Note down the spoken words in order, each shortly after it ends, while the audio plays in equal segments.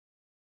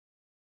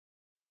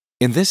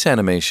In this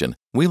animation,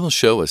 we will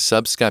show a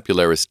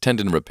subscapularis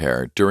tendon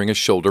repair during a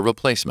shoulder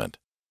replacement.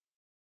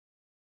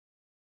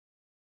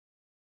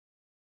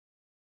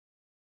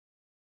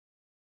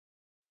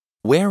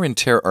 Wear and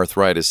tear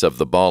arthritis of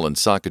the ball and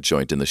socket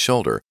joint in the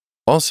shoulder,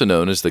 also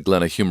known as the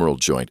glenohumeral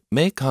joint,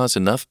 may cause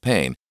enough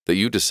pain that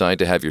you decide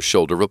to have your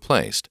shoulder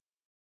replaced.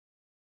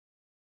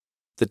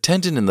 The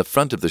tendon in the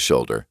front of the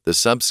shoulder, the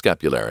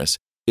subscapularis,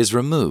 is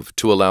removed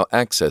to allow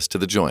access to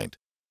the joint.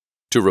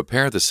 To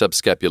repair the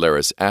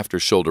subscapularis after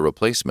shoulder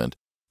replacement,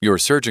 your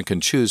surgeon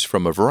can choose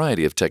from a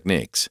variety of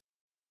techniques.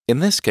 In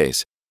this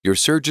case, your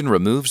surgeon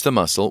removes the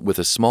muscle with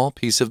a small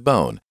piece of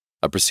bone,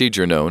 a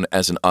procedure known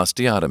as an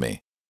osteotomy.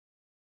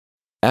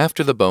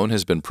 After the bone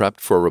has been prepped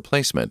for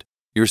replacement,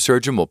 your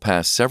surgeon will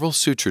pass several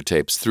suture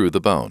tapes through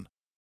the bone.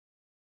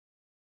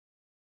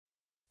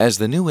 As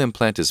the new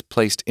implant is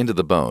placed into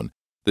the bone,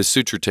 the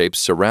suture tapes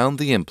surround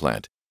the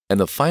implant,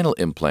 and the final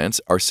implants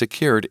are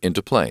secured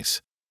into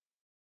place.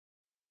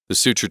 The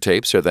suture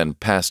tapes are then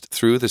passed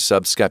through the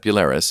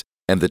subscapularis,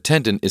 and the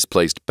tendon is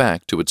placed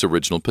back to its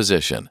original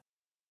position.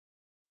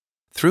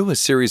 Through a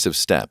series of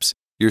steps,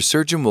 your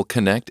surgeon will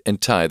connect and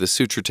tie the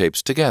suture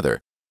tapes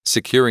together,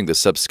 securing the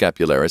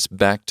subscapularis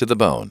back to the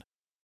bone.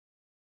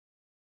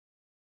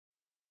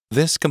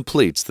 This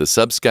completes the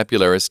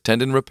subscapularis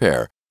tendon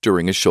repair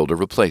during a shoulder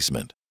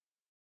replacement.